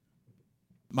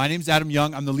My name's Adam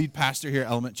Young. I'm the lead pastor here at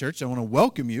Element Church. I want to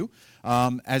welcome you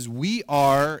as we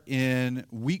are in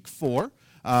week 4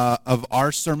 of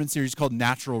our sermon series called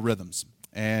Natural Rhythms.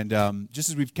 And just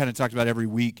as we've kind of talked about every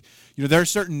week, there are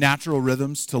certain natural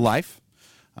rhythms to life.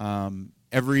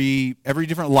 Every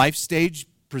different life stage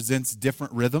presents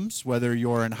different rhythms, whether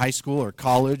you're in high school or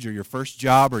college or your first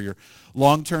job or your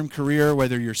long-term career,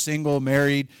 whether you're single,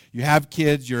 married, you have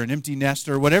kids, you're an empty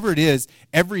nester, whatever it is,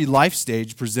 every life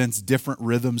stage presents different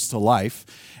rhythms to life.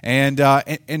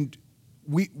 And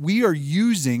we are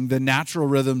using the natural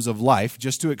rhythms of life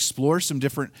just to explore some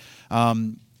different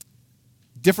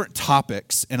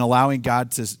topics and allowing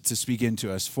God to speak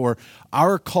into us. For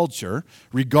our culture,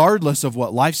 regardless of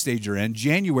what life stage you're in,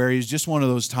 January is just one of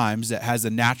those times that has a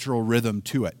natural rhythm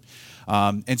to it.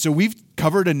 And so we've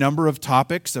covered a number of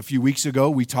topics. A few weeks ago,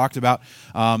 we talked about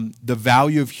the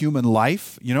value of human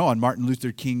life, on Martin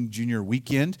Luther King Jr.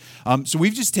 weekend. So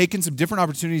we've just taken some different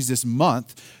opportunities this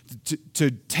month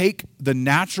to take the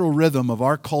natural rhythm of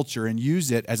our culture and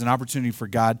use it as an opportunity for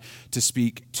God to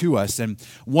speak to us. And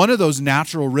one of those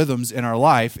natural rhythms in our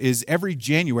life is every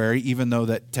January, even though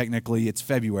that technically it's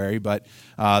February, but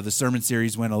the sermon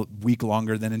series went a week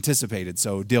longer than anticipated,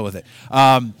 so deal with it.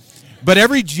 But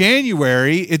every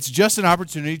January, it's just an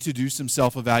opportunity to do some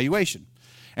self-evaluation.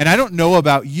 And I don't know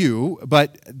about you,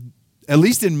 but at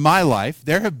least in my life,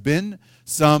 there have been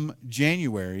some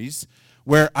Januaries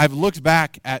where I've looked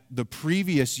back at the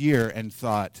previous year and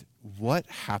thought, what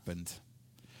happened?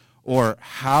 Or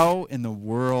how in the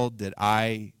world did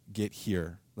I get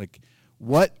here? Like,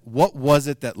 what was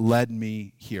it that led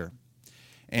me here?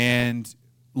 And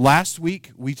last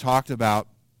week, we talked about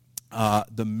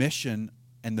the mission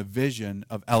and the vision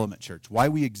of Element Church, why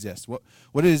we exist, what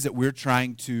it is that we're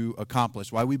trying to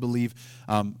accomplish, why we believe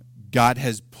God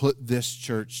has put this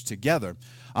church together.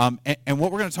 And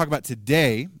what we're going to talk about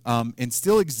today, and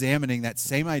still examining that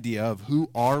same idea of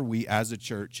who are we as a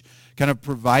church, kind of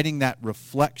providing that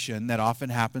reflection that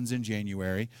often happens in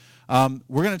January,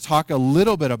 we're going to talk a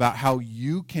little bit about how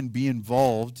you can be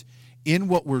involved in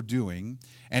what we're doing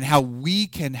and how we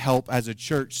can help as a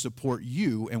church support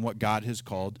you in what God has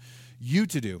called you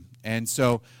to do. And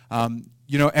so,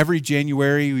 every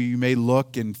January you may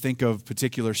look and think of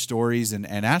particular stories and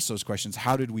ask those questions.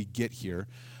 How did we get here?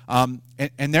 And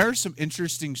there are some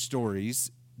interesting stories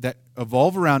that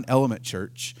evolve around Element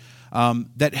Church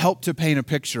that help to paint a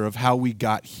picture of how we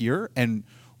got here and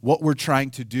what we're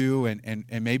trying to do and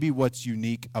maybe what's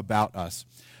unique about us.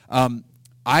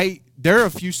 There are a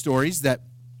few stories that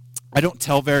I don't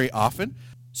tell very often.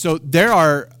 So there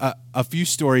are a few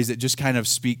stories that just kind of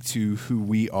speak to who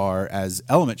we are as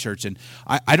Element Church. And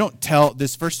I don't tell,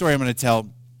 this first story I'm going to tell,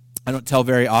 I don't tell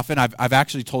very often. I've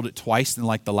actually told it twice in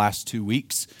like the last 2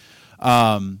 weeks.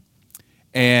 Just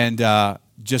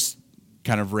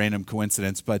kind of random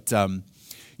coincidence. But,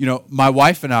 my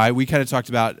wife and I, we kind of talked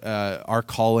about our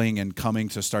calling and coming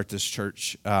to start this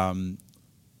church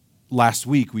last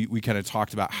week. We kind of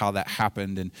talked about how that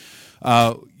happened. And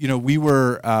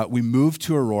we moved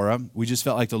to Aurora. We just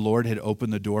felt like the Lord had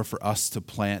opened the door for us to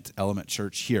plant Element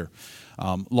Church here.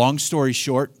 Long story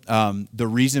short, the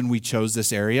reason we chose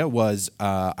this area was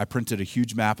I printed a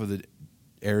huge map of the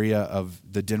area of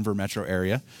the Denver metro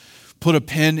area, put a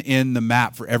pin in the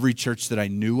map for every church that I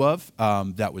knew of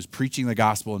that was preaching the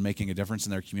gospel and making a difference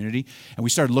in their community. And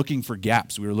we started looking for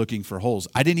gaps. We were looking for holes.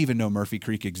 I didn't even know Murphy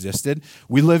Creek existed.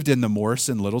 We lived in the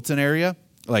Morrison-Littleton area.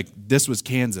 Like, this was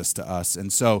Kansas to us.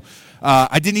 And so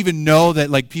I didn't even know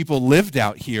that, like, people lived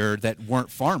out here that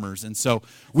weren't farmers. And so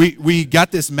we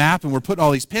got this map, and we're putting all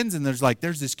these pins, and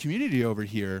there's this community over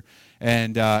here.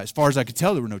 And as far as I could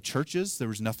tell, there were no churches. There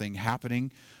was nothing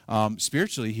happening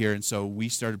spiritually here. And so we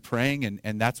started praying,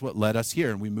 and that's what led us here.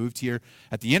 And we moved here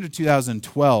at the end of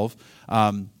 2012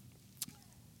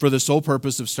 for the sole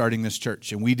purpose of starting this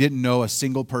church. And we didn't know a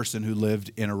single person who lived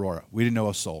in Aurora. We didn't know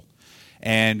a soul.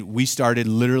 And we started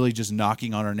literally just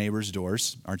knocking on our neighbors'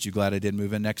 doors. Aren't you glad I did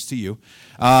move in next to you?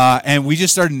 And we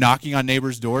just started knocking on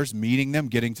neighbors' doors, meeting them,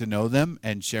 getting to know them,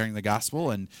 and sharing the gospel.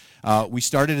 And we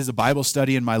started as a Bible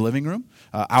study in my living room,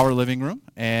 our living room.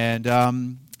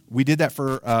 And we did that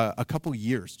for a couple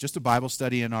years, just a Bible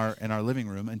study in our living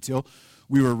room until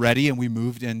we were ready and we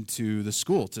moved into the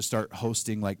school to start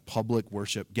hosting like public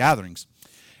worship gatherings.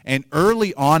 And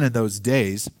early on in those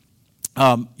days,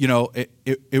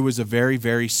 it was a very,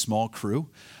 very small crew.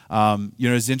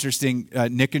 It's interesting.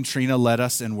 Nick and Trina led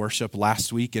us in worship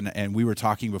last week, and we were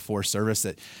talking before service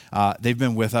that they've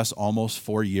been with us almost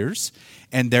 4 years,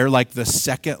 and they're like the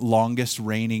second longest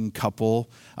reigning couple,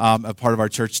 a part of our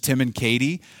church. Tim and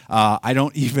Katie. I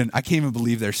can't even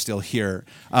believe they're still here.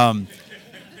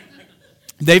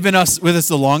 They've been with us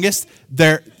the longest.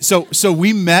 So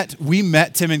we met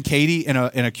Tim and Katie in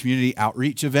a community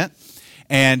outreach event,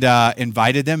 and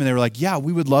invited them, and they were like, yeah,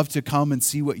 we would love to come and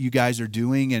see what you guys are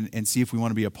doing and see if we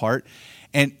want to be a part.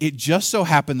 And it just so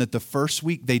happened that the first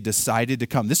week they decided to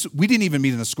come. We didn't even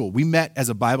meet in the school. We met as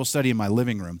a Bible study in my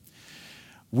living room.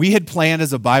 We had planned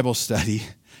as a Bible study,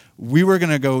 we were going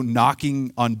to go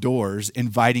knocking on doors,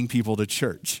 inviting people to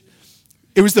church.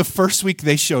 It was the first week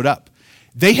they showed up.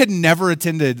 They had never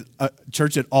attended a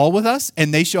church at all with us,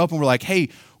 and they show up and we're like, hey,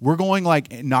 we're going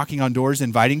like knocking on doors,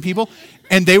 inviting people.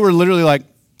 And they were literally like,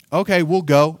 okay, we'll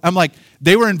go. I'm like,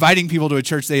 they were inviting people to a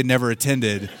church they had never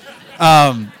attended.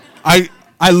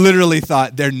 I literally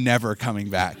thought they're never coming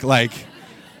back.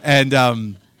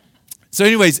 So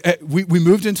anyways, we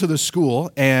moved into the school,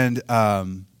 and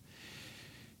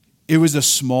it was a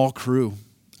small crew.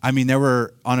 I mean, there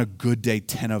were, on a good day,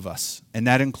 10 of us, and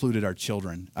that included our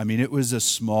children. I mean, it was a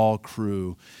small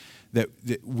crew that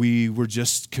we were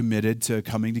just committed to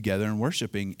coming together and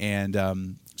worshiping. And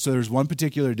so there was one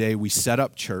particular day we set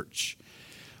up church,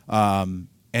 and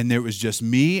there was just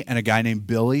me and a guy named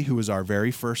Billy, who was our very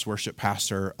first worship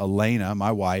pastor, Elena,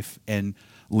 my wife, and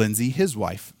Lindsay, his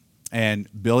wife. And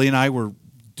Billy and I were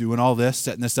doing all this,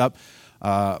 setting this up.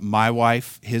 My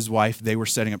wife, his wife, they were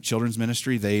setting up children's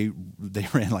ministry. They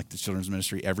ran like the children's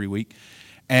ministry every week.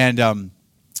 And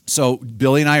so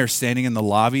Billy and I are standing in the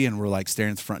lobby, and we're like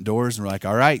staring at the front doors, and we're like,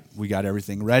 all right, we got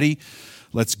everything ready.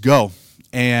 Let's go.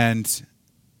 And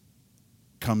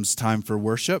comes time for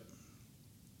worship,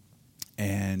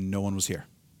 and no one was here.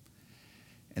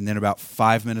 And then about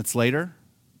 5 minutes later,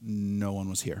 no one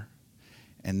was here.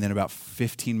 And then about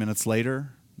 15 minutes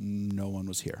later, no one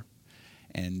was here.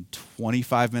 And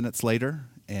 25 minutes later,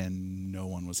 and no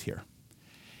one was here.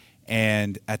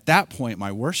 And at that point,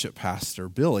 my worship pastor,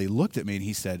 Billy, looked at me and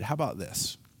he said, how about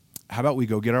this? How about we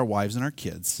go get our wives and our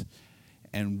kids,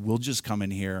 and we'll just come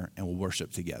in here and we'll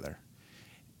worship together.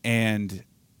 And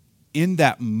in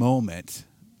that moment,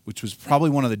 which was probably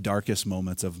one of the darkest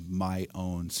moments of my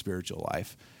own spiritual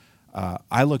life,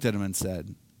 I looked at him and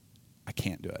said, I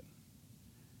can't do it.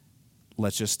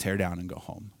 Let's just tear down and go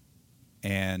home.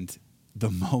 And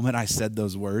the moment I said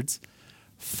those words,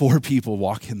 4 people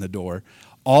walk in the door.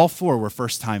 All 4 were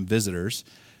first-time visitors.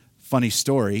 Funny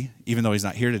story, even though he's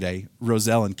not here today,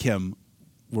 Roselle and Kim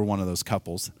were one of those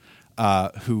couples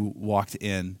who walked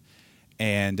in.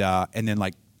 And then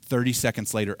like 30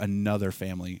 seconds later, another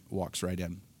family walks right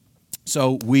in.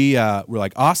 So we're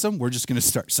like, awesome, we're just going to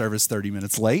start service 30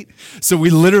 minutes late. So we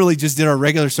literally just did our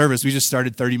regular service. We just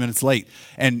started 30 minutes late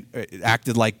and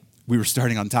acted like we were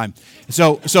starting on time.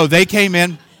 So they came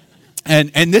in,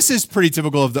 and this is pretty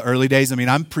typical of the early days. I mean,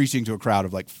 I'm preaching to a crowd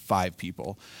of like 5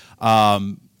 people.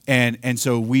 And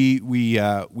so we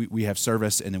have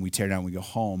service, and then we tear down and we go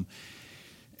home.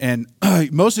 And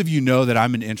most of you know that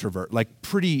I'm an introvert, like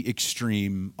pretty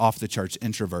extreme, off the charts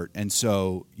introvert. And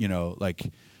so,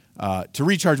 to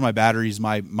recharge my batteries,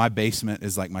 my basement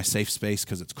is like my safe space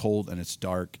because it's cold and it's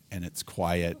dark and it's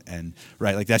quiet, and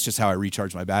like that's just how I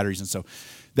recharge my batteries. And so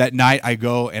that night I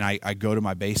go to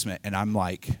my basement, and I'm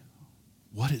like,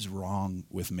 what is wrong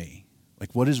with me?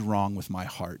 Like, what is wrong with my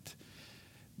heart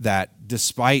that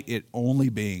despite it only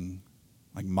being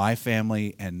like my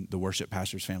family and the worship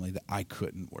pastor's family, that I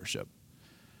couldn't worship?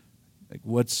 Like,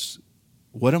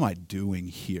 what am I doing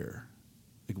here?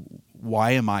 Like,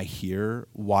 why am I here?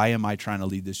 Why am I trying to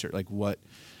lead this church? Like, what?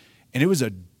 And it was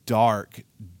a dark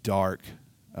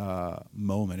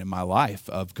moment in my life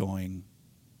of going,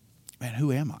 man,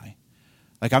 who am I?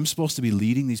 Like, I'm supposed to be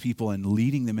leading these people and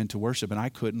leading them into worship, and I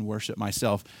couldn't worship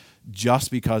myself just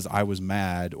because I was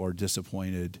mad or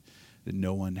disappointed that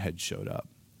no one had showed up.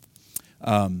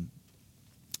 I'm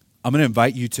going to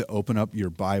invite you to open up your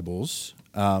Bibles.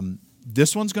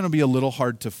 This one's going to be a little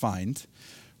hard to find.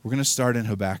 We're going to start in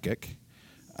Habakkuk.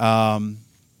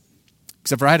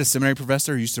 Except for I had a seminary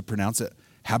professor who used to pronounce it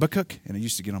Habakkuk, and it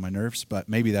used to get on my nerves, but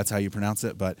maybe that's how you pronounce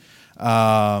it. But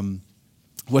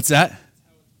what's that?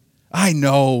 I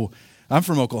know. I'm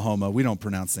from Oklahoma. We don't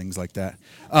pronounce things like that.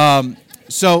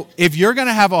 So if you're going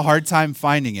to have a hard time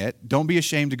finding it, don't be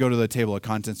ashamed to go to the table of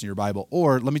contents in your Bible.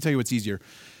 Or let me tell you what's easier.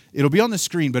 It'll be on the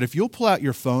screen, but if you'll pull out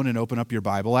your phone and open up your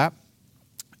Bible app,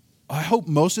 I hope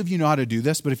most of you know how to do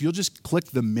this, but if you'll just click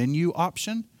the menu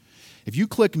option, if you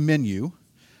click menu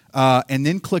and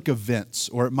then click events,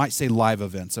 or it might say live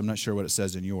events. I'm not sure what it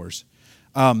says in yours.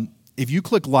 If you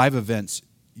click live events,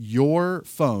 your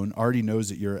phone already knows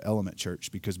that you're at Element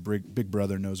Church because Big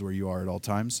Brother knows where you are at all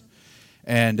times.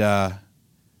 And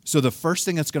so the first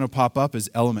thing that's going to pop up is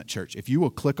Element Church. If you will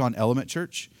click on Element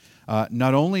Church,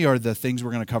 not only are the things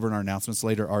we're going to cover in our announcements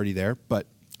later already there, but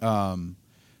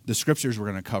the scriptures we're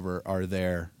going to cover are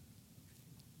there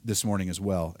this morning as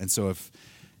well. And so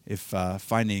if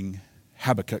finding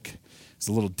Habakkuk is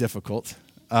a little difficult,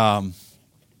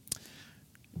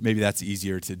 maybe that's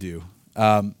easier to do.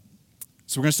 So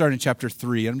we're going to start in chapter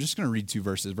 3. I'm just going to read 2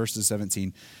 verses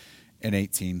 17 and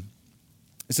 18.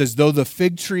 It says, "Though the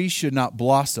fig tree should not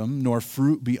blossom, nor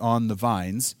fruit be on the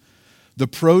vines, the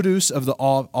produce of the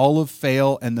olive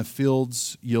fail, and the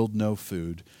fields yield no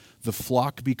food. The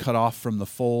flock be cut off from the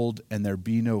fold, and there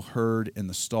be no herd in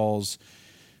the stalls.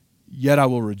 Yet I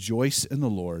will rejoice in the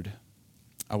Lord.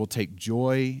 I will take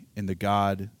joy in the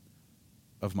God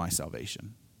of my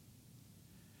salvation."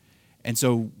 And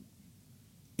so,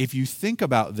 if you think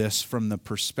about this from the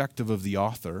perspective of the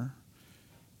author,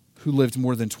 who lived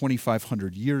more than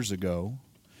 2,500 years ago,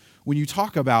 when you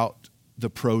talk about the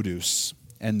produce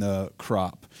and the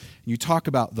crop, and you talk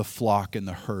about the flock and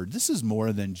the herd, this is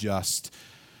more than just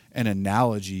an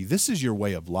analogy. This is your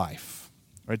way of life,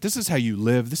 right? This is how you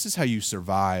live. This is how you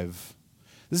survive.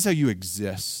 This is how you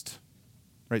exist,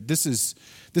 right? This is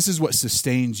what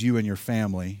sustains you and your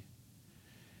family.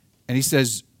 And he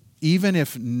says, even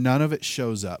if none of it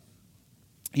shows up,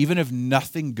 even if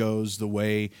nothing goes the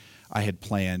way I had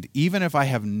planned, even if I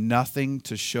have nothing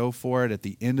to show for it at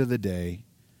the end of the day,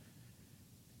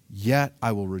 yet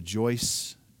I will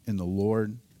rejoice in the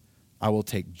Lord. I will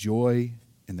take joy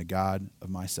in the God of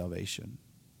my salvation.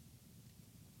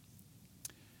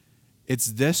 It's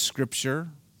this scripture,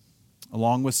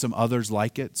 along with some others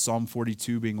like it, Psalm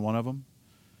 42 being one of them,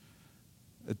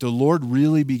 that the Lord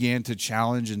really began to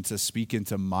challenge and to speak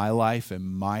into my life and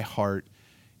my heart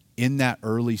in that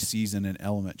early season in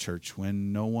Element Church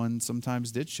when no one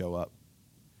sometimes did show up.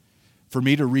 For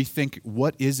me to rethink,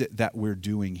 what is it that we're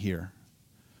doing here?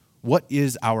 What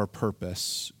is our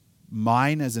purpose?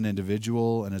 Mine as an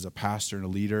individual and as a pastor and a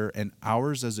leader, and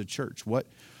ours as a church.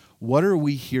 What are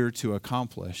we here to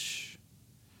accomplish?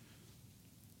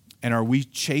 And are we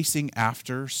chasing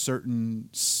after certain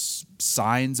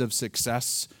signs of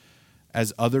success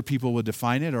as other people would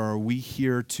define it, or are we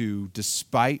here to,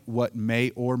 despite what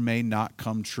may or may not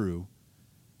come true,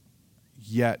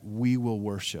 yet we will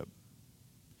worship,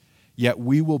 yet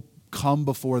we will come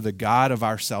before the God of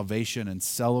our salvation and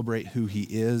celebrate who he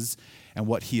is and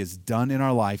what he has done in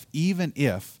our life, even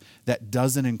if that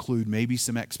doesn't include maybe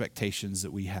some expectations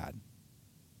that we had.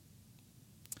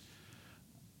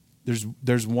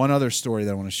 There's one other story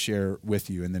that I want to share with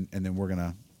you, and then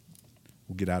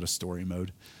we'll get out of story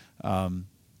mode.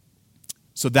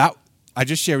 So that I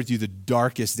just shared with you the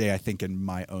darkest day I think in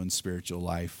my own spiritual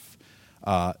life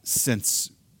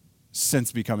since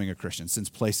becoming a Christian, since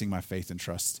placing my faith and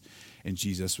trust in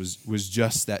Jesus was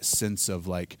just that sense of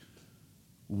like,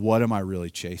 what am I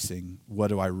really chasing? What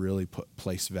do I really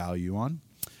place value on?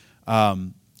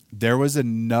 There was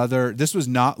another. This was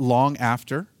not long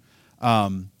after.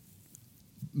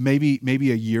 Maybe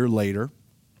a year later,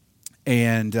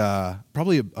 and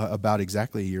probably about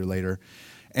exactly a year later,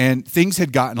 and things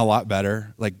had gotten a lot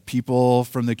better. Like people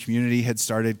from the community had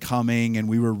started coming, and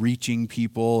we were reaching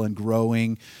people and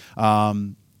growing. A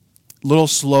little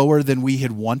slower than we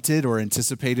had wanted or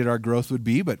anticipated our growth would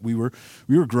be, but we were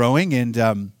growing,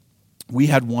 and we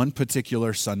had one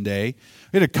particular Sunday.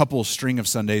 We had a couple string of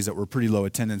Sundays that were pretty low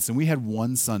attendance, and we had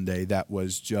one Sunday that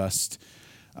was just.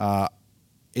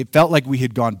 It felt like we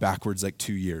had gone backwards like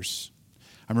 2 years.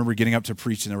 I remember getting up to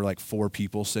preach, and there were like 4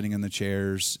 people sitting in the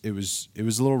chairs. It was a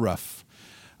little rough.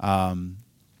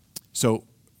 So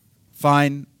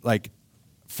fine, like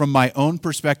from my own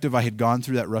perspective, I had gone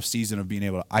through that rough season of being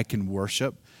able to, I can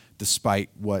worship despite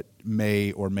what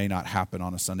may or may not happen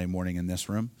on a Sunday morning in this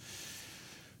room.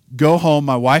 Go home,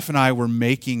 my wife and I were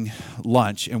making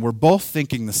lunch, and we're both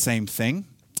thinking the same thing.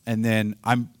 And then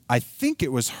I think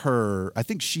it was her. I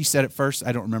think she said it first.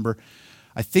 I don't remember.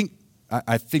 I think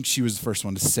she was the first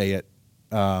one to say it.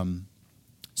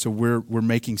 So we're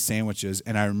making sandwiches,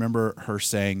 and I remember her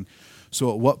saying,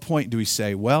 "So at what point do we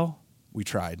say, well, we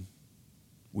tried.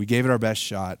 We gave it our best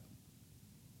shot.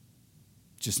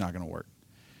 Just not going to work."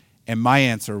 And my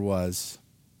answer was,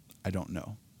 I don't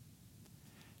know.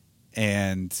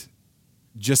 And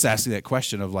just asking that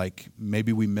question of like,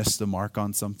 maybe we missed the mark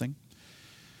on something.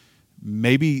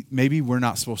 Maybe we're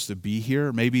not supposed to be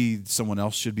here. Maybe someone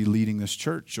else should be leading this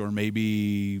church, or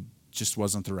maybe just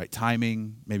wasn't the right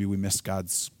timing. Maybe we missed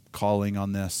God's calling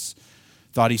on this.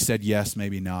 Thought he said yes,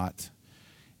 maybe not.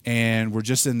 And we're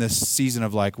just in this season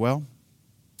of like, well,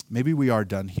 maybe we are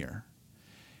done here.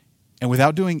 And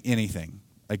without doing anything,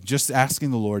 like just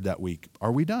asking the Lord that week,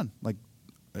 are we done? Like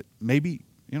maybe,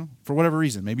 for whatever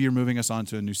reason, maybe you're moving us on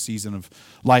to a new season of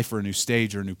life or a new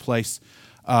stage or a new place.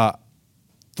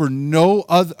 For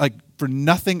for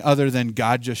nothing other than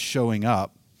God just showing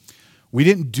up. We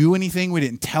didn't do anything. We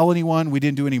didn't tell anyone. We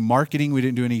didn't do any marketing. We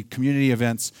didn't do any community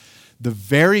events. The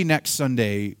very next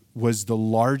Sunday was the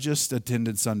largest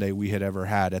attended Sunday we had ever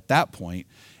had at that point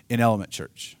in Element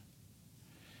Church.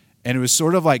 And it was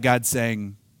sort of like God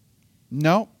saying,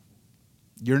 no,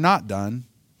 you're not done.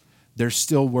 There's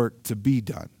still work to be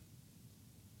done.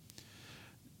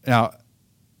 Now,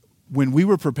 when we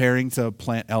were preparing to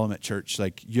plant Element Church,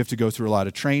 like you have to go through a lot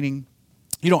of training.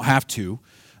 You don't have to.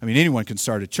 I mean, anyone can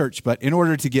start a church, but in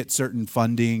order to get certain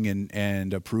funding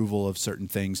and approval of certain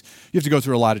things, you have to go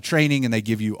through a lot of training, and they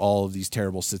give you all of these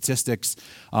terrible statistics.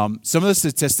 Some of the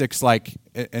statistics, like,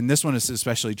 and this one is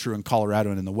especially true in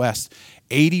Colorado and in the West,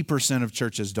 80% of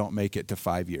churches don't make it to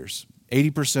 5 years.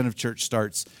 80% of church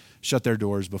starts shut their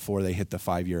doors before they hit the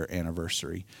 5-year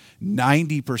anniversary.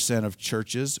 90% of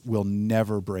churches will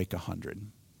never break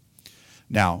 100.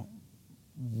 Now,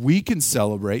 we can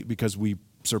celebrate because we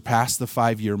surpassed the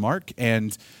 5-year mark,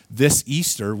 and this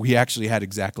Easter we actually had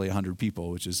exactly 100 people,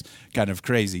 which is kind of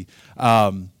crazy.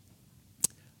 But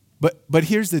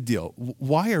here's the deal.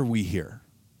 Why are we here?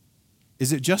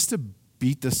 Is it just to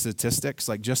beat the statistics,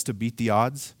 like just to beat the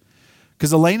odds?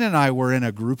 Because Elena and I were in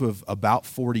a group of about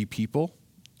 40 people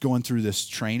going through this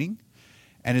training,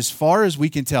 and as far as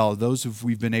we can tell, those who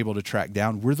we've been able to track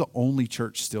down, we're the only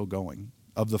church still going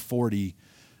of the 40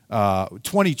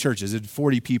 20 churches,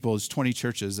 40 people is 20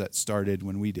 churches that started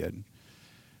when we did.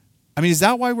 I mean, is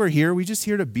that why we're here? We just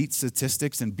here to beat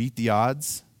statistics and beat the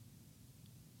odds?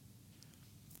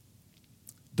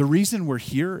 The reason we're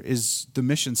here is the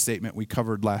mission statement we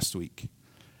covered last week.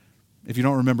 If you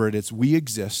don't remember it, it's we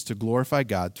exist to glorify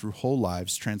God through whole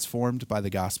lives transformed by the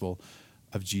gospel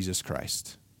of Jesus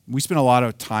Christ. We spent a lot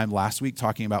of time last week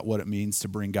talking about what it means to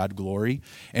bring God glory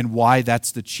and why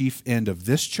that's the chief end of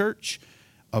this church,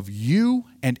 of you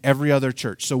and every other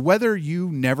church. So whether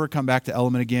you never come back to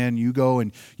Element again, you go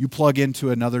and you plug into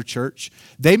another church,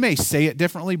 they may say it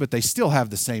differently, but they still have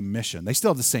the same mission. They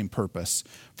still have the same purpose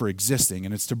for existing,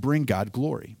 and it's to bring God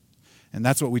glory. And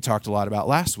that's what we talked a lot about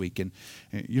last week. And,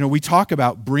 you know, we talk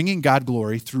about bringing God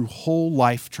glory through whole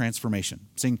life transformation,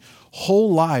 seeing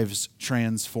whole lives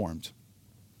transformed.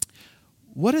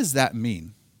 What does that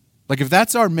mean? Like, if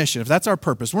that's our mission, if that's our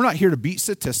purpose, we're not here to beat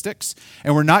statistics,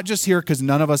 and we're not just here because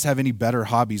none of us have any better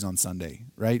hobbies on Sunday,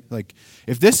 right? Like,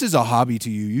 if this is a hobby to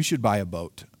you, you should buy a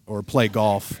boat or play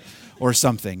golf or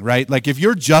something, right? Like, if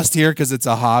you're just here because it's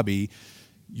a hobby,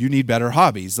 you need better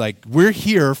hobbies. Like, we're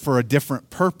here for a different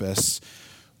purpose.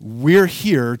 We're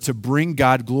here to bring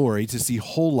God glory, to see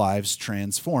whole lives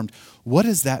transformed. What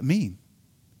does that mean?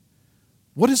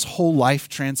 What is whole life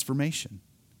transformation?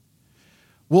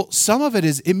 Well, some of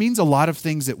it means a lot of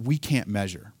things that we can't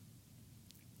measure.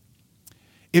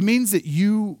 It means that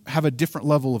you have a different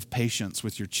level of patience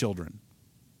with your children.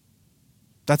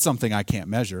 That's something I can't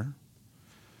measure.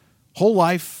 Whole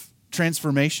life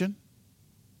transformation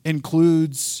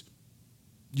includes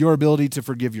your ability to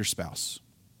forgive your spouse.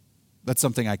 That's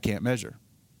something I can't measure.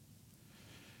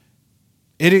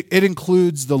 It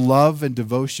includes the love and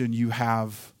devotion you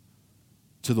have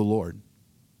to the Lord.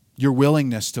 Your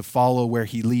willingness to follow where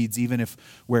He leads, even if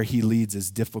where He leads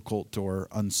is difficult or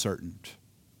uncertain.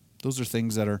 Those are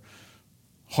things that are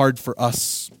hard for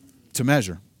us to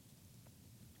measure.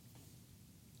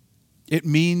 It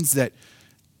means that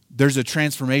there's a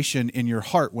transformation in your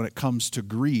heart when it comes to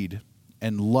greed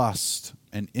and lust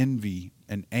and envy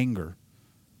and anger.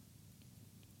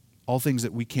 All things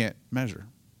that we can't measure.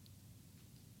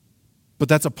 But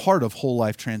that's a part of whole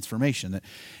life transformation. That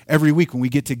every week when we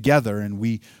get together and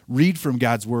we read from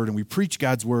God's word and we preach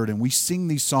God's word and we sing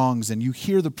these songs and you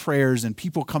hear the prayers and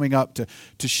people coming up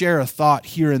to share a thought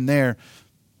here and there,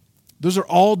 those are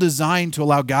all designed to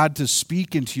allow God to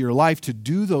speak into your life, to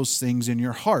do those things in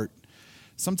your heart.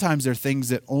 Sometimes they're things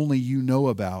that only you know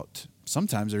about.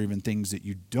 Sometimes they're even things that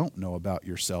you don't know about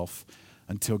yourself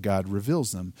until God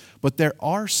reveals them. But there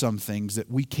are some things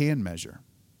that we can measure.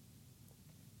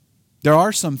 There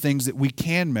are some things that we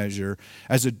can measure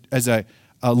as a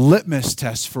litmus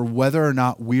test for whether or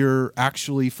not we're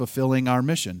actually fulfilling our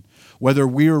mission, whether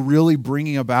we're really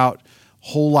bringing about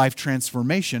whole life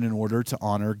transformation in order to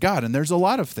honor God. And there's a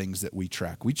lot of things that we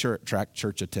track. We track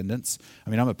church attendance.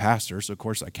 I mean, I'm a pastor, so of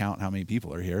course I count how many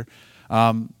people are here.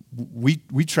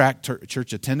 We track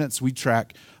church attendance. We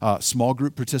track small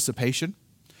group participation.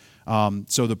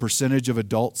 So the percentage of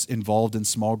adults involved in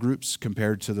small groups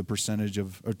compared to the percentage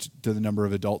to the number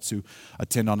of adults who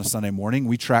attend on a Sunday morning.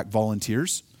 We track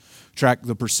volunteers, track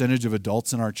the percentage of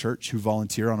adults in our church who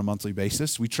volunteer on a monthly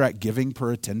basis. We track giving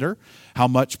per attender, how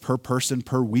much per person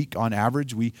per week on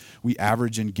average we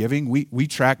average in giving. We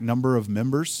track number of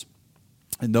members.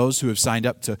 and those who have signed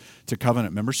up to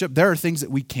covenant membership, there are things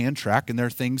that we can track and there are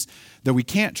things that we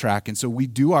can't track. And so we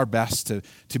do our best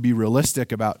to be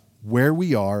realistic about where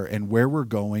we are and where we're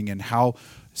going and how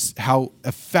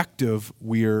effective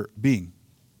we're being.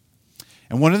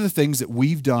 And one of the things that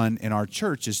we've done in our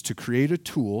church is to create a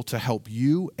tool to help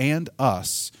you and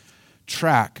us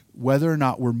track whether or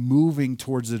not we're moving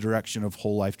towards the direction of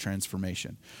whole life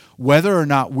transformation, whether or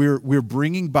not we're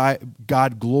bringing by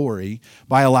God glory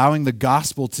by allowing the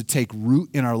gospel to take root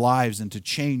in our lives and to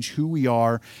change who we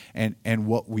are and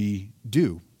what we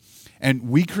do. And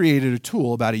we created a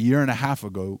tool about 1.5 years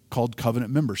ago called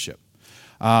Covenant Membership,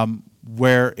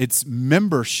 where it's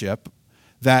membership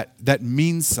that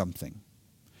means something,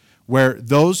 where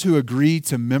those who agree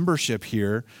to membership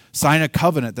here sign a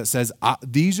covenant that says,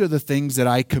 these are the things that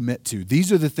I commit to.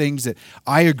 These are the things that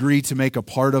I agree to make a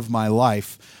part of my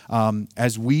life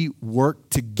as we work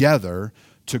together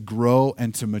to grow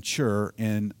and to mature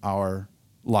in our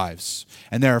lives.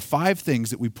 And there are 5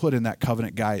 things that we put in that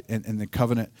covenant guide, in the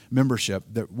covenant membership,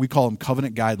 that we call them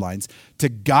covenant guidelines, to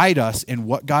guide us in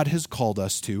what God has called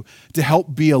us to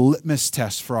help be a litmus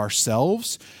test for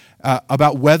ourselves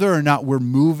about whether or not we're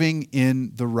moving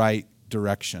in the right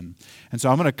direction. And so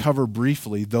I'm going to cover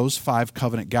briefly those 5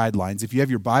 covenant guidelines. If you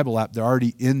have your Bible app, they're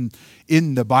already in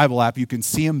the Bible app. You can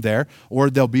see them there,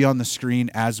 or they'll be on the screen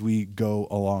as we go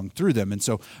along through them. And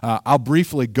so I'll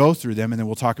briefly go through them, and then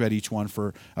we'll talk about each one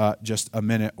for just a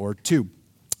minute or two.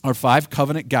 Our 5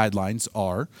 covenant guidelines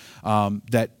are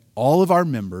that all of our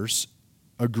members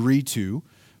agree to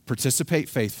participate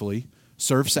faithfully,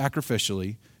 serve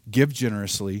sacrificially, give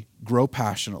generously, grow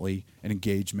passionately, and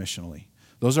engage missionally.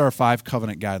 Those are our 5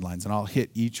 covenant guidelines, and I'll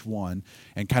hit each one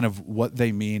and kind of what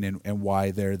they mean and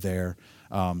why they're there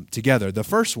together. The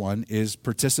first one is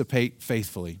participate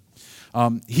faithfully.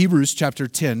 Hebrews chapter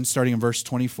 10, starting in verse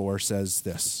 24, says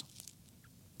this: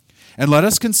 "And let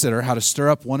us consider how to stir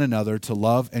up one another to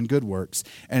love and good works,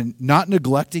 and not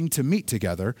neglecting to meet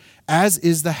together, as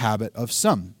is the habit of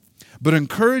some, but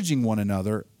encouraging one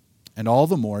another, and all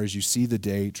the more as you see the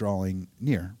day drawing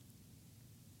near."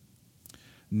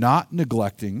 Not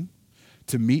neglecting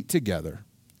to meet together,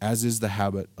 as is the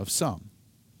habit of some.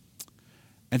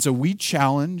 And so we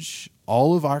challenge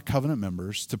all of our covenant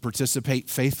members to participate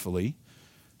faithfully.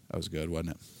 That was good,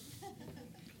 wasn't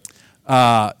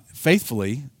it?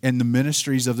 Faithfully in the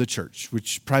ministries of the church,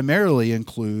 which primarily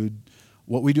include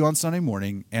what we do on Sunday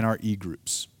morning and our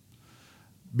e-groups.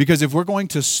 Because if we're going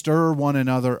to stir one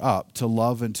another up to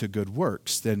love and to good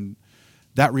works, then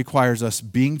that requires us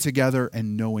being together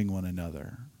and knowing one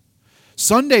another.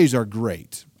 Sundays are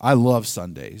great. I love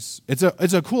Sundays. It's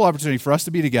a cool opportunity for us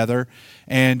to be together.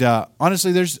 And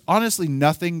honestly, there's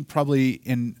nothing probably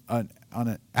on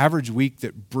an average week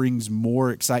that brings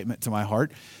more excitement to my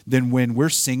heart than when we're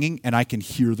singing and I can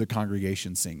hear the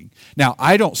congregation singing. Now,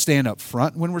 I don't stand up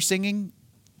front when we're singing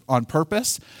on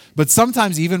purpose, but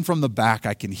sometimes even from the back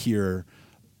I can hear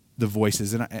the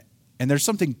voices. And there's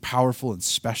something powerful and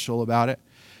special about it.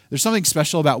 There's something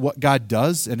special about what God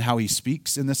does and how he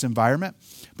speaks in this environment.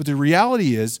 But the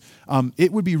reality is,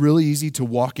 it would be really easy to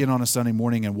walk in on a Sunday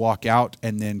morning and walk out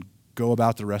and then go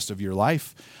about the rest of your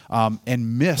life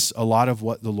and miss a lot of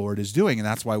what the Lord is doing. And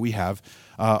that's why we have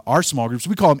our small groups.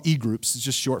 We call them e-groups. It's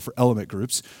just short for element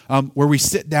groups, where we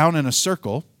sit down in a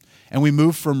circle and we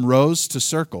move from rows to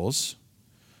circles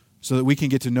so that we can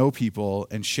get to know people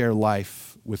and share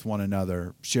life with one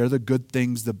another, share the good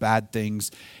things, the bad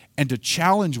things, and to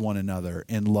challenge one another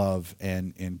in love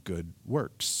and in good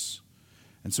works.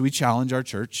 And so we challenge our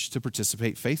church to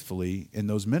participate faithfully in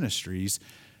those ministries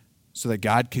so that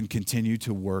God can continue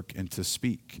to work and to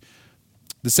speak.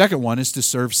 The second one is to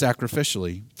serve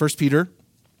sacrificially. 1 Peter,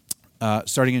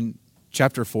 starting in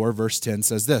chapter 4, verse 10,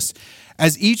 says this: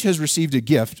 "As each has received a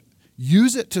gift,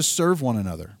 use it to serve one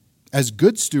another as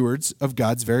good stewards of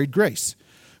God's varied grace.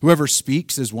 Whoever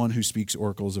speaks is one who speaks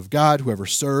oracles of God. Whoever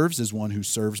serves is one who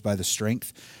serves by the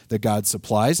strength that God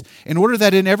supplies, in order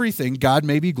that in everything God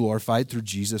may be glorified through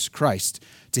Jesus Christ.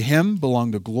 To him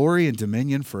belong the glory and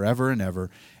dominion forever and ever.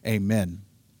 Amen."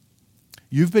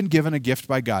 You've been given a gift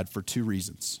by God for 2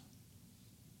 reasons: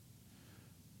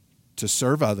 to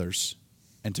serve others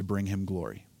and to bring him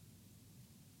glory.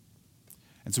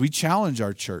 And so we challenge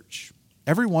our church.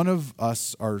 Every one of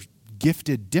us are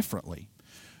gifted differently.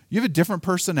 You have a different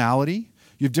personality,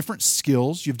 you have different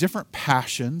skills, you have different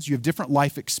passions, you have different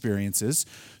life experiences.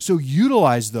 So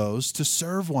utilize those to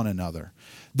serve one another.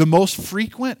 The most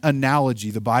frequent analogy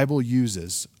the Bible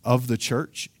uses of the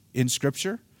church in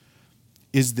Scripture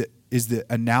is the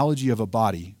analogy of a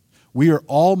body. We are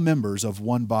all members of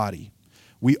one body.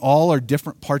 We all are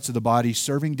different parts of the body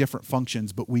serving different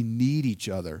functions, but we need each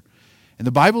other. And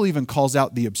the Bible even calls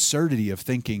out the absurdity of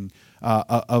thinking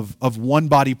of one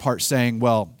body part saying,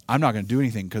 well, I'm not going to do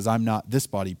anything because I'm not this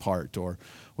body part or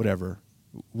whatever.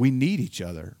 We need each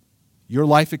other. Your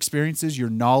life experiences, your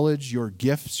knowledge, your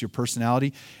gifts, your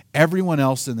personality, everyone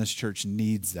else in this church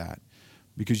needs that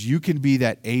because you can be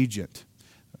that agent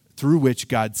through which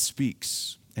God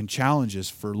speaks and challenges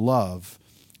for love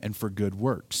and for good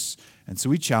works. And so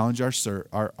we challenge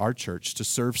our church to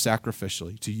serve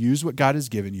sacrificially, to use what God has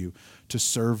given you to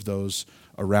serve those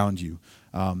around you.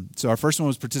 So our first one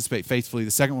was participate faithfully.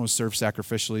 The second one was serve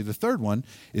sacrificially. The third one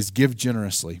is give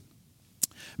generously.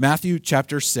 Matthew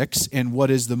chapter 6, in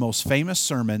what is the most famous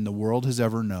sermon the world has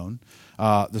ever known,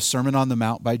 the Sermon on the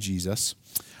Mount by Jesus.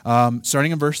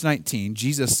 Starting in verse 19,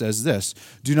 Jesus says this,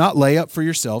 "Do not lay up for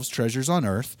yourselves treasures on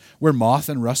earth, where moth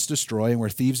and rust destroy and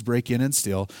where thieves break in and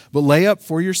steal, but lay up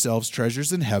for yourselves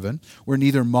treasures in heaven, where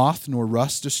neither moth nor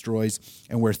rust destroys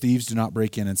and where thieves do not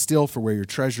break in and steal, for where your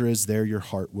treasure is, there your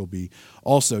heart will be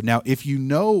also." Now, if you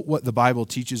know what the Bible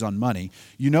teaches on money,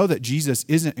 you know that Jesus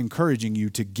isn't encouraging you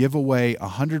to give away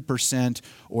 100%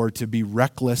 or to be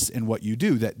reckless in what you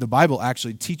do. That the Bible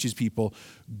actually teaches people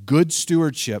good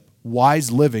stewardship. Wise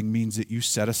living means that you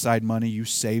set aside money, you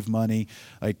save money.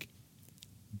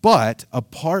 But a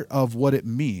part of what it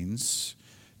means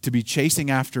to be chasing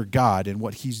after God and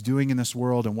what He's doing in this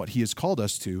world and what He has called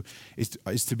us to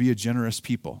is to be a generous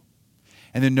people.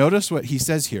 And then notice what He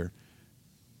says here.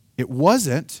 It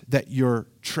wasn't that your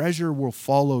treasure will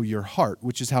follow your heart,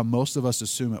 which is how most of us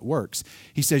assume it works.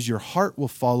 He says your heart will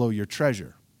follow your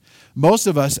treasure. Most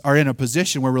of us are in a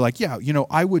position where we're like, yeah,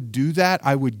 I would do that,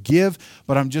 I would give,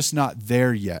 but I'm just not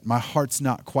there yet. My heart's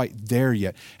not quite there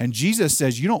yet. And Jesus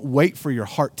says you don't wait for your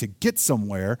heart to get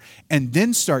somewhere and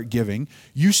then start giving.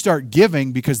 You start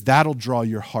giving because that'll draw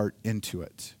your heart into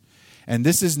it. And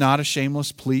this is not a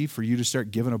shameless plea for you to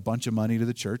start giving a bunch of money to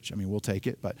the church. I mean, we'll take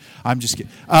it, but I'm just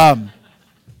kidding.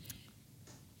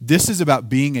 This is about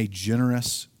being a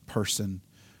generous person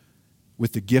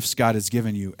with the gifts God has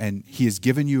given you. And He has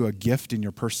given you a gift in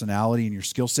your personality and your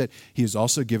skill set. He has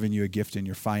also given you a gift in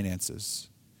your finances.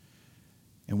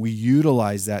 And we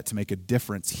utilize that to make a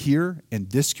difference here in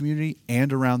this community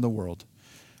and around the world.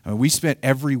 I mean, we spent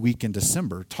every week in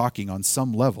December talking on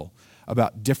some level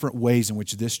about different ways in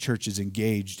which this church is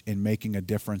engaged in making a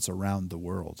difference around the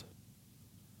world.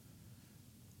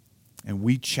 And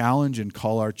we challenge and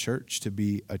call our church to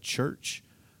be a church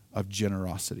of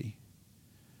generosity.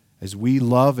 As we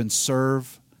love and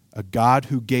serve a God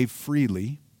who gave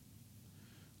freely,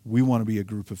 we want to be a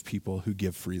group of people who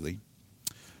give freely.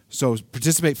 So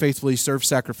participate faithfully, serve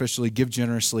sacrificially, give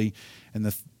generously. And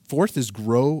the fourth is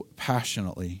grow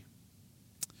passionately.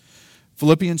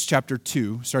 Philippians chapter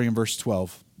 2, starting in verse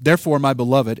 12. "Therefore, my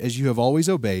beloved, as you have always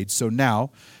obeyed, so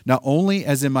now, not only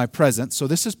as in my presence," so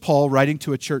this is Paul writing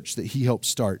to a church that he helped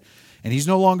start. And he's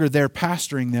no longer there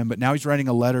pastoring them, but now he's writing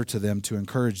a letter to them to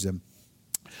encourage them.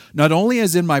 "Not only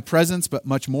as in my presence, but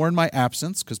much more in my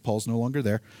absence," because Paul's no longer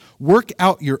there, "work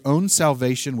out your own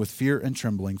salvation with fear and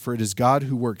trembling, for it is God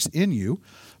who works in you,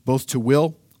 both to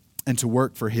will and to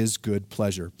work for His good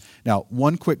pleasure." Now,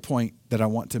 one quick point that I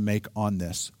want to make on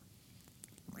this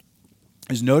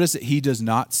is notice that he does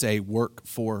not say work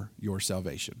for your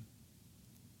salvation.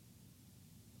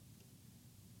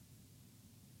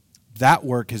 That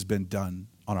work has been done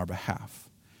on our behalf.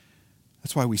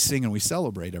 That's why we sing and we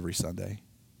celebrate every Sunday.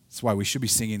 That's why we should be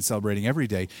singing and celebrating every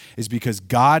day, is because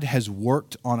God has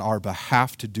worked on our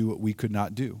behalf to do what we could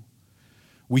not do.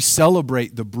 We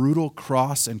celebrate the brutal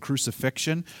cross and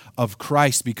crucifixion of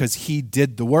Christ because He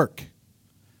did the work.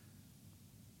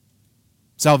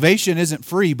 Salvation isn't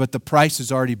free, but the price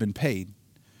has already been paid.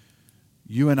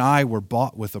 You and I were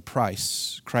bought with a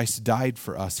price. Christ died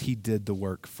for us. He did the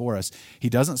work for us. He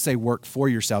doesn't say work for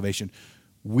your salvation.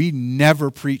 We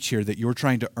never preach here that you're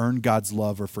trying to earn God's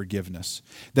love or forgiveness,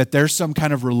 that there's some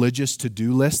kind of religious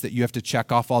to-do list that you have to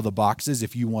check off all the boxes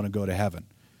if you want to go to heaven.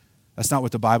 That's not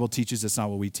what the Bible teaches. That's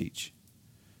not what we teach.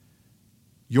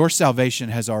 Your salvation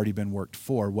has already been worked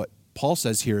for. What Paul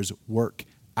says here is work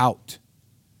out.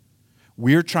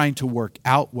 We're trying to work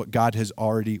out what God has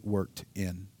already worked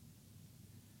in.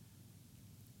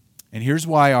 And here's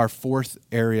why our fourth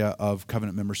area of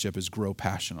covenant membership is grow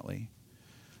passionately.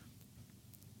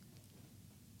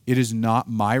 It is not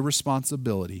my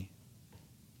responsibility.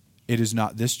 It is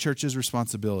not this church's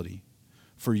responsibility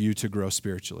for you to grow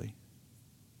spiritually.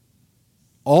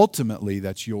 Ultimately,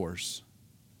 that's yours.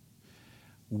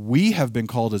 We have been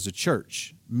called as a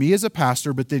church, me as a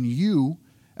pastor, but then you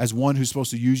as one who's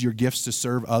supposed to use your gifts to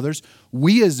serve others.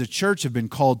 We as a church have been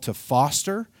called to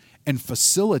foster and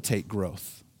facilitate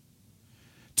growth,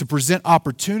 to present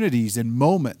opportunities and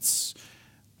moments,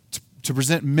 to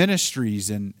present ministries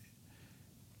and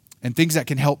things that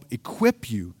can help equip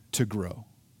you to grow.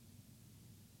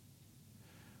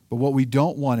 But what we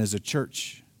don't want is a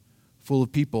church full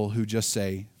of people who just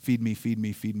say, feed me, feed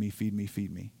me, feed me, feed me,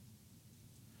 feed me.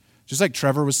 Just like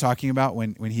Trevor was talking about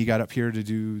when he got up here to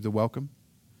do the welcome,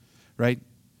 right?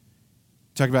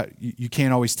 Talk about you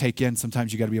can't always take in.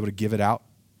 Sometimes you got to be able to give it out.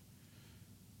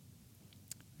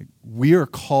 We are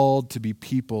called to be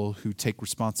people who take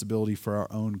responsibility for our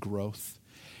own growth.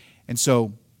 And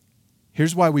so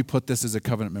here's why we put this as a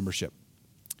covenant membership.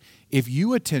 If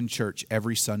you attend church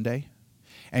every Sunday,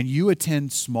 and you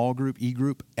attend small group,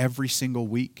 e-group every single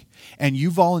week, and you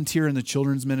volunteer in the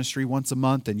children's ministry once a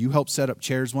month, and you help set up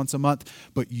chairs once a month,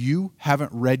 but you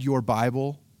haven't read your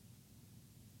Bible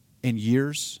in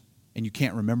years, and you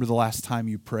can't remember the last time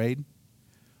you prayed,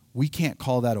 we can't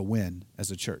call that a win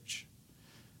as a church.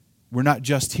 We're not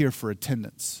just here for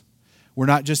attendance. We're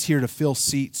not just here to fill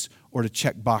seats or to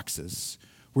check boxes.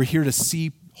 We're here to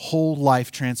see whole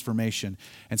life transformation.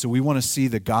 And so we want to see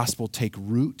the gospel take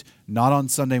root, not on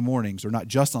Sunday mornings, or not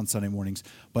just on Sunday mornings,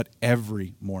 but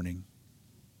every morning.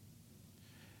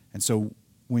 And so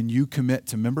when you commit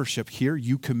to membership here,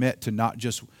 you commit to not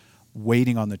just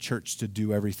waiting on the church to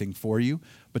do everything for you,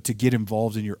 but to get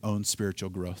involved in your own spiritual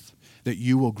growth, that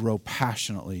you will grow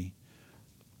passionately.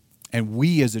 And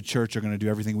we as a church are going to do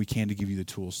everything we can to give you the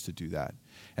tools to do that.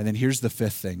 And then here's the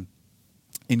fifth thing.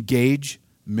 Engage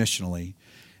missionally.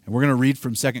 And we're going to read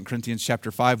from 2 Corinthians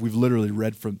chapter 5. We've literally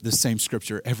read from this same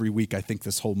scripture every week, I think,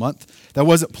 this whole month. That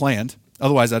wasn't planned.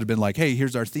 Otherwise, I'd have been like, hey,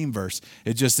 here's our theme verse.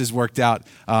 It just has worked out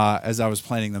as I was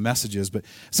planning the messages. But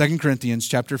 2 Corinthians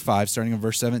chapter 5, starting in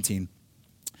verse 17,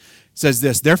 says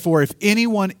this, "Therefore, if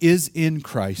anyone is in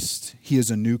Christ, he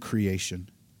is a new creation.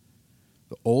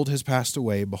 The old has passed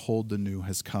away. Behold, the new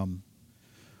has come.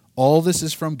 All this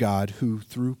is from God, who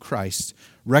through Christ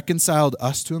reconciled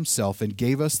us to himself and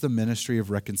gave us the ministry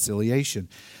of reconciliation.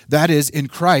 That is, in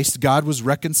Christ, God was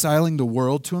reconciling the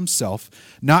world to himself,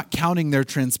 not counting their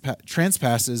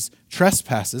trespasses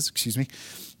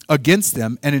against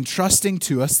them, and entrusting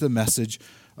to us the message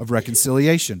of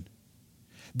reconciliation.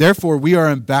 Therefore, we are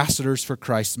ambassadors for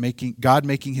Christ, God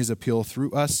making his appeal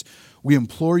through us. We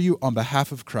implore you on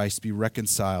behalf of Christ, be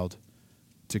reconciled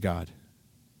to God."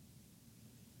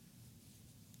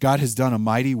 God has done a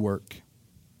mighty work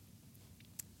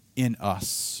in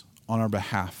us on our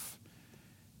behalf.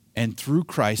 And through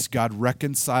Christ, God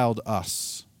reconciled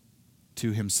us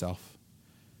to himself.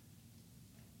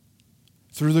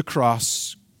 Through the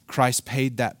cross, Christ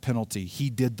paid that penalty. He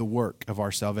did the work of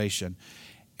our salvation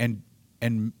and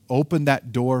opened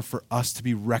that door for us to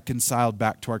be reconciled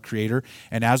back to our Creator.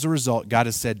 And as a result, God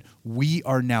has said, we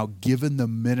are now given the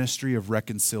ministry of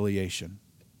reconciliation.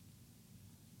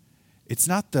 It's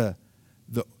not the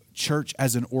church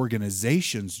as an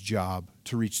organization's job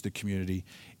to reach the community.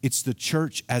 It's the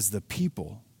church as the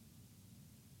people.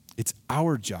 It's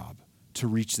our job to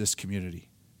reach this community.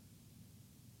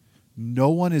 No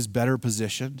one is better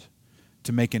positioned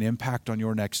to make an impact on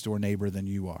your next door neighbor than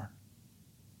you are.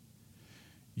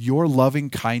 Your loving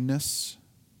kindness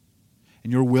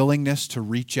and your willingness to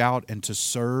reach out and to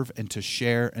serve and to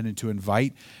share and to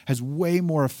invite has way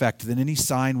more effect than any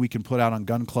sign we can put out on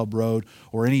Gun Club Road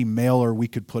or any mailer we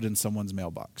could put in someone's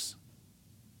mailbox.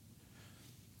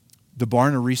 The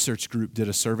Barna Research Group did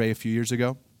a survey a few years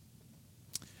ago.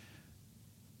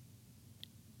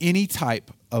 Any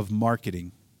type of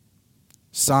marketing,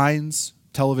 signs,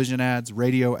 television ads,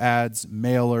 radio ads,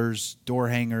 mailers, door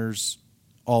hangers,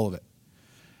 all of it.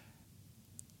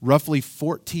 Roughly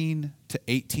 14 to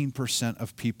 18%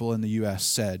 of people in the U.S.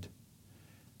 said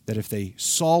that if they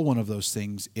saw one of those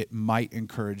things, it might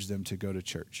encourage them to go to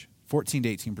church. 14 to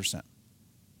 18%.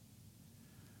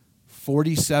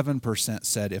 47%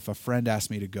 said if a friend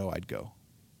asked me to go, I'd go.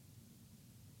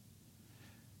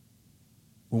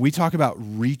 When we talk about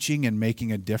reaching and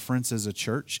making a difference as a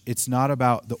church, it's not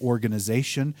about the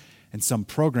organization and some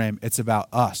program. It's about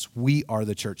us. We are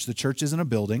the church. The church isn't a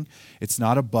building. It's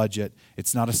not a budget.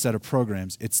 It's not a set of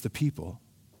programs. It's the people.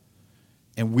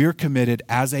 And we're committed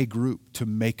as a group to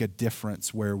make a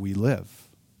difference where we live.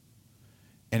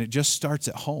 And it just starts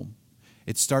at home.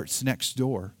 It starts next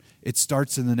door. It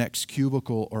starts in the next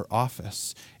cubicle or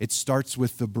office. It starts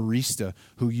with the barista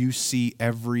who you see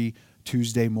every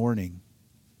Tuesday morning.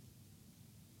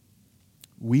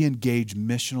 We engage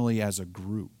missionally as a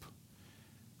group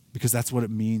because that's what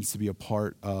it means to be a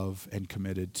part of and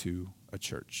committed to a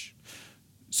church.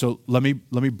 So let me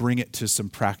bring it to some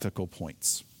practical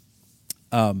points.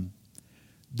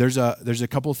 there's a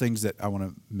couple of things that I want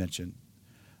to mention.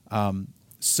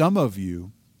 Some of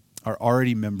you are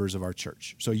already members of our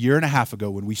church. So a year and a half ago,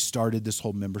 when we started this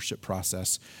whole membership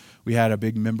process, we had a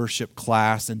big membership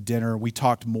class and dinner. We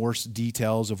talked more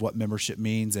details of what membership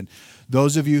means. And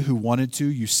those of you who wanted to,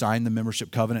 you signed the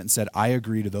membership covenant and said, I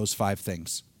agree to those 5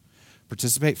 things.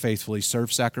 Participate faithfully, serve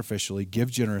sacrificially,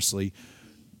 give generously,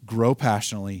 grow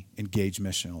passionately, engage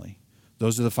missionally.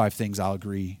 Those are the 5 things I'll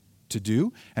agree to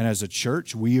do. And as a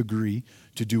church, we agree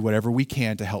to do whatever we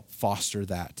can to help foster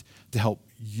that, to help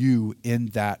you in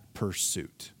that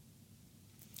pursuit.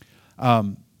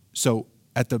 So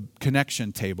at the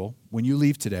connection table, when you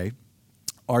leave today,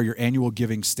 are your annual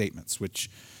giving statements, which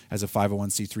as a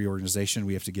 501c3 organization,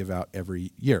 we have to give out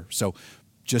every year. So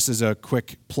just as a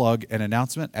quick plug and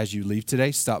announcement, as you leave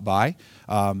today, stop by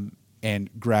and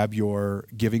grab your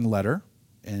giving letter,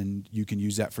 and you can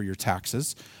use that for your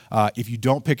taxes. If you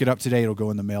don't pick it up today, it'll go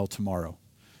in the mail tomorrow,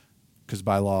 because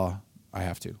by law, I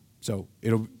have to. So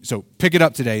pick it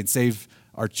up today and save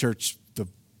our church the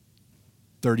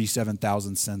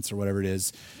 37,000 cents or whatever it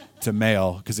is to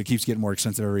mail, because it keeps getting more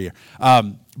expensive every year.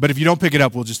 But if you don't pick it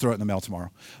up, we'll just throw it in the mail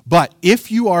tomorrow. But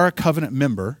if you are a covenant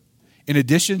member, in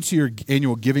addition to your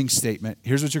annual giving statement,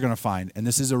 here's what you're going to find, and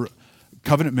this is a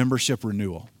covenant membership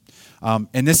renewal.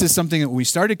 And this is something that when we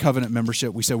started covenant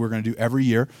membership, we said we were going to do every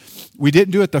year. We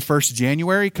didn't do it the first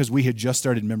January because we had just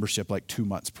started membership like 2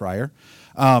 months prior.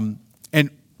 And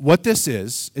what this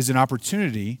is an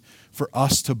opportunity for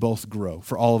us to both grow,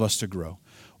 for all of us to grow.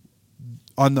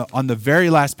 On the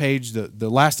very last page, the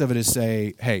last of it is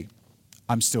say, hey,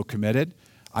 I'm still committed.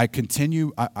 I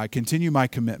continue my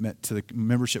commitment to the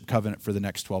membership covenant for the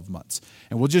next 12 months.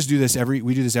 And we'll just do this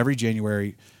we do this every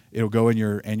January. It'll go in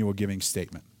your annual giving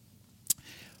statement.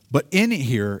 But in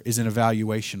here is an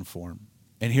evaluation form.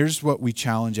 And here's what we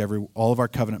challenge all of our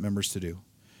covenant members to do: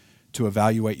 to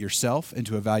evaluate yourself and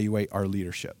to evaluate our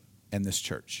leadership in this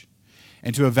church.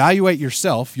 And to evaluate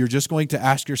yourself, you're just going to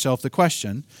ask yourself the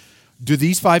question, do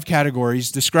these 5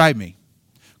 categories describe me?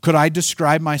 Could I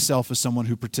describe myself as someone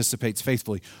who participates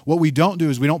faithfully? What we don't do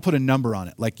is we don't put a number on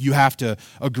it. Like you have to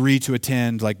agree to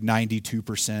attend like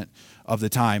 92% of the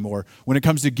time. Or when it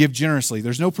comes to give generously,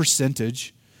 there's no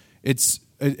percentage. It's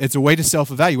a way to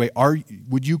self-evaluate.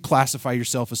 Would you classify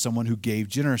yourself as someone who gave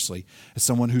generously, as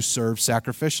someone who served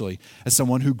sacrificially, as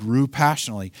someone who grew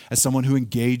passionately, as someone who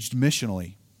engaged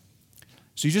missionally?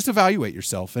 So you just evaluate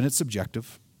yourself, and it's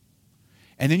subjective.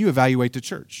 And then you evaluate the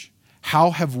church.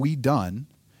 How have we done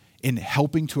in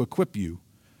helping to equip you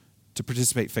to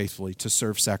participate faithfully, to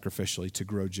serve sacrificially, to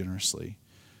grow generously?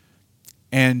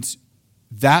 And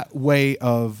that way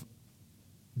of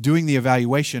doing the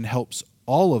evaluation helps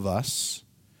all of us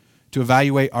to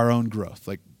evaluate our own growth.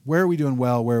 Like, where are we doing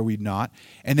well, where are we not?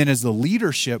 And then as the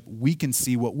leadership, we can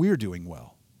see what we're doing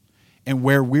well and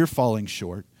where we're falling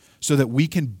short so that we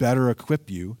can better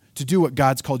equip you to do what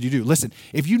God's called you to do. Listen,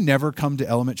 if you never come to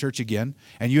Element Church again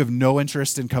and you have no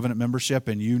interest in covenant membership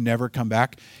and you never come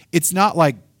back, it's not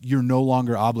like you're no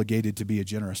longer obligated to be a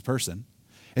generous person.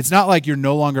 It's not like you're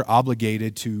no longer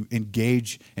obligated to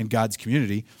engage in God's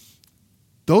community.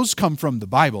 Those come from the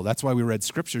Bible. That's why we read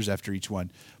scriptures after each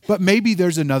one. But maybe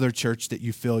there's another church that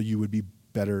you feel you would be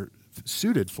better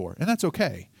suited for, and that's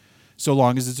okay, so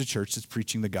long as it's a church that's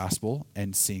preaching the gospel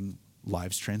and seeing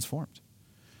lives transformed.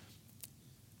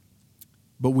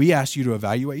 But we ask you to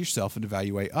evaluate yourself and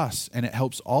evaluate us, and it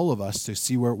helps all of us to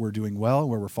see where we're doing well,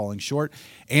 where we're falling short,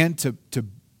 and to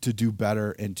do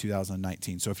better in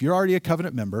 2019. So if you're already a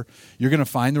covenant member, you're going to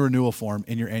find the renewal form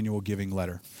in your annual giving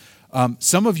letter.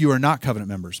 Some of you are not covenant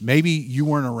members. Maybe you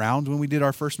weren't around when we did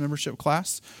our first membership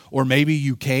class, or maybe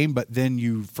you came, but then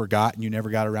you forgot and you never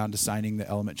got around to signing the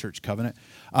Element Church covenant.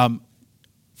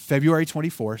 February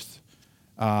 24th,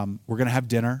 we're going to have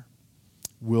dinner.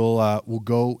 We'll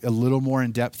go a little more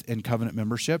in depth in covenant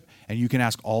membership, and you can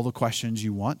ask all the questions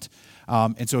you want.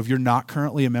 And so if you're not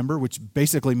currently a member, which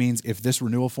basically means if this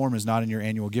renewal form is not in your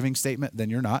annual giving statement, then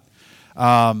you're not.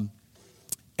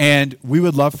 And we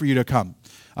would love for you to come.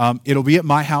 It'll be at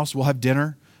my house. We'll have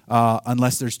dinner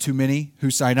unless there's too many who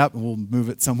sign up, and we'll move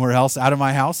it somewhere else out of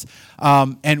my house.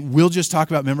 And we'll just talk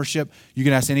about membership. You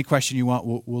can ask any question you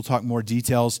want. We'll talk more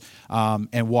details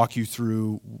and walk you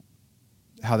through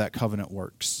how that covenant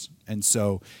works. And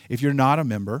so if you're not a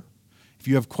member, if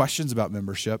you have questions about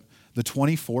membership, the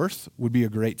 24th would be a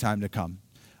great time to come.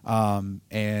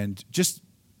 And just,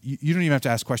 you don't even have to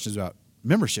ask questions about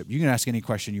membership. You can ask any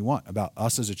question you want about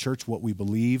us as a church, what we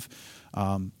believe,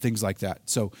 things like that.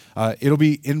 So it'll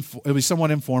be somewhat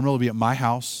informal. It'll be at my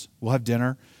house. We'll have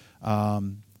dinner.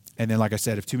 And then, like I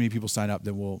said, if too many people sign up,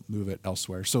 then we'll move it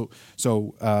elsewhere. So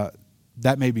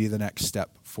that may be the next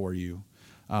step for you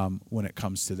when it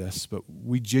comes to this. But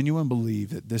we genuinely believe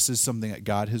that this is something that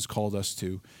God has called us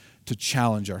to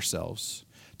challenge ourselves,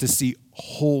 to see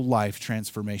whole life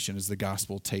transformation as the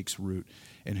gospel takes root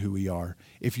in who we are.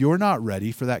 If you're not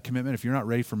ready for that commitment, if you're not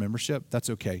ready for membership, that's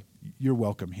okay. You're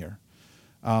welcome here.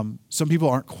 Some people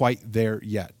aren't quite there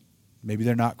yet. Maybe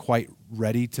they're not quite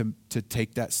ready to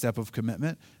take that step of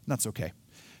commitment, and that's okay.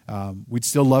 We'd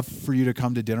still love for you to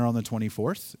come to dinner on the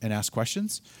 24th and ask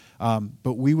questions,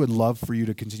 but we would love for you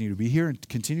to continue to be here and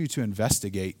continue to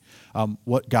investigate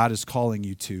what God is calling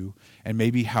you to and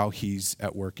maybe how he's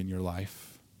at work in your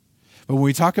life. But when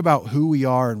we talk about who we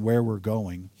are and where we're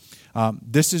going,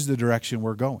 this is the direction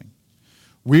we're going.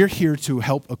 We're here to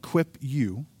help equip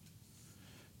you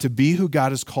to be who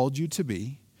God has called you to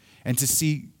be and to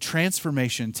see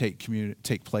transformation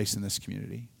take place in this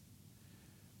community.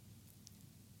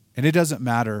 And it doesn't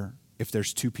matter if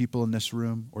there's 2 people in this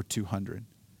room or 200.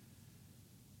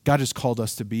 God has called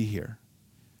us to be here.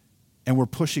 And we're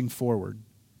pushing forward.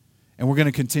 And we're going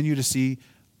to continue to see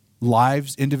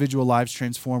individual lives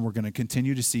transform. We're going to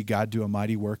continue to see God do a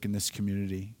mighty work in this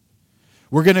community.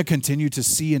 We're going to continue to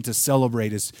see and to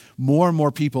celebrate as more and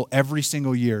more people every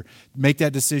single year make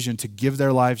that decision to give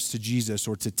their lives to Jesus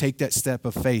or to take that step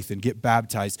of faith and get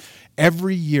baptized.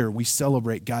 Every year we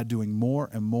celebrate God doing more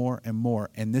and more and more.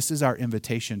 And this is our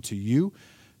invitation to you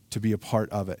to be a part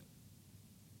of it.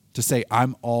 To say,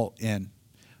 I'm all in.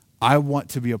 I want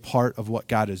to be a part of what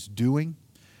God is doing.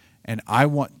 And I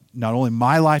want not only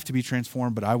my life to be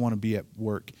transformed, but I want to be at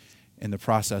work in the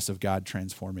process of God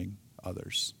transforming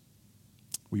others.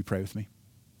 Will you pray with me?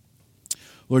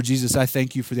 Lord Jesus, I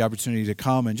thank you for the opportunity to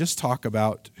come and just talk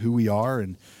about who we are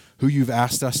and who you've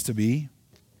asked us to be.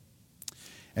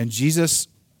 And Jesus,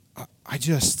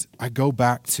 I go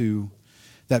back to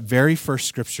that very first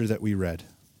scripture that we read.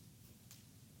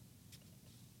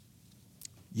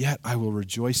 Yet I will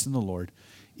rejoice in the Lord,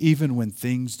 even when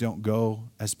things don't go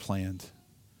as planned.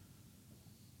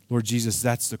 Lord Jesus,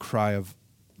 that's the cry of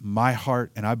my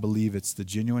heart, and I believe it's the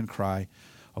genuine cry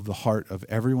of the heart of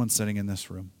everyone sitting in this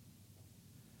room.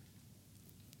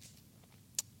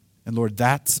 And Lord,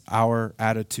 that's our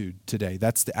attitude today.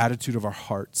 That's the attitude of our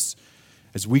hearts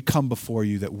as we come before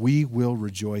you, that we will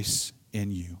rejoice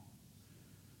in you,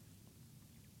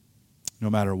 no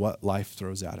matter what life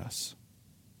throws at us.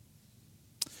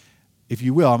 If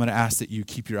you will, I'm going to ask that you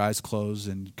keep your eyes closed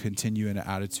and continue in an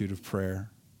attitude of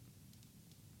prayer.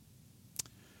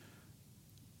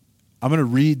 I'm going to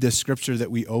read this scripture that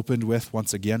we opened with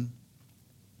once again.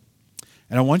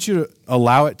 And I want you to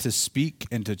allow it to speak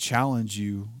and to challenge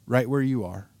you right where you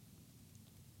are.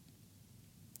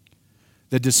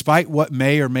 That despite what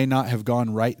may or may not have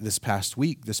gone right this past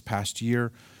week, this past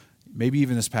year, maybe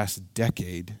even this past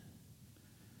decade,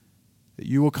 that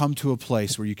you will come to a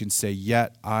place where you can say,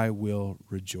 yet I will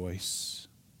rejoice.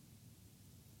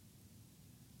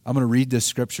 I'm going to read this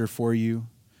scripture for you.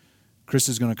 Chris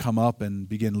is going to come up and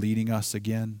begin leading us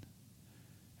again.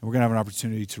 And we're going to have an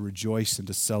opportunity to rejoice and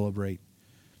to celebrate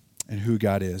in who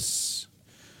God is.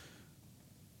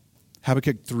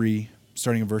 Habakkuk 3,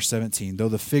 starting in verse 17. Though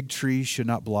the fig tree should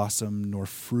not blossom, nor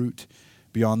fruit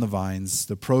beyond the vines,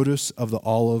 the produce of the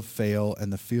olive fail,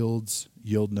 and the fields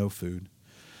yield no food.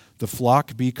 The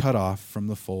flock be cut off from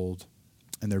the fold,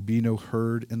 and there be no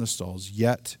herd in the stalls.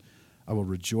 Yet I will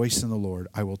rejoice in the Lord.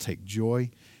 I will take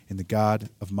joy in the God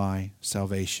of my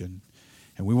salvation.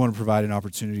 And we want to provide an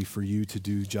opportunity for you to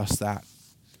do just that.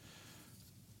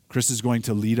 Chris is going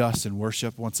to lead us in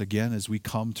worship once again as we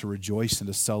come to rejoice and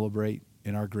to celebrate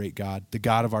in our great God, the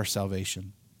God of our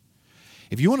salvation.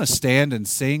 If you want to stand and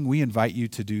sing, we invite you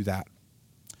to do that.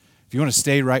 If you want to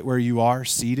stay right where you are,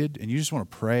 seated, and you just want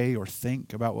to pray or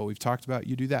think about what we've talked about,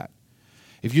 you do that.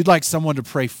 If you'd like someone to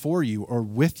pray for you or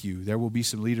with you, there will be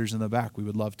some leaders in the back. We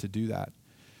would love to do that.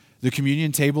 The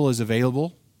communion table is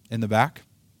available in the back.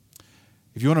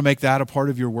 If you want to make that a part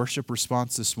of your worship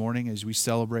response this morning as we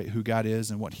celebrate who God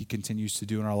is and what he continues to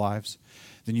do in our lives,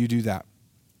 then you do that.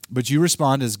 But you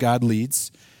respond as God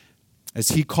leads, as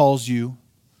he calls you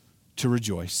to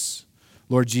rejoice.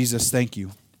 Lord Jesus, thank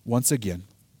you once again.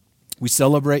 We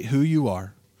celebrate who you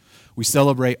are. We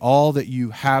celebrate all that you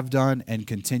have done and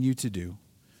continue to do.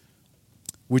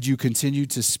 Would you continue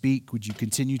to speak? Would you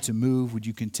continue to move? Would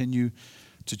you continue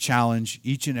to challenge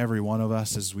each and every one of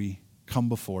us as we come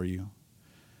before you,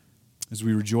 as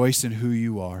we rejoice in who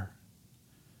you are,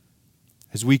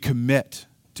 as we commit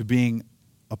to being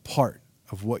a part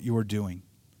of what you are doing,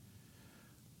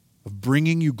 of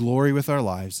bringing you glory with our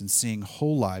lives and seeing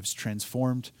whole lives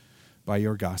transformed by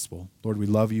your gospel. Lord, we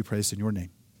love you. Praise in your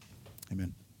name.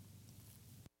 Amen.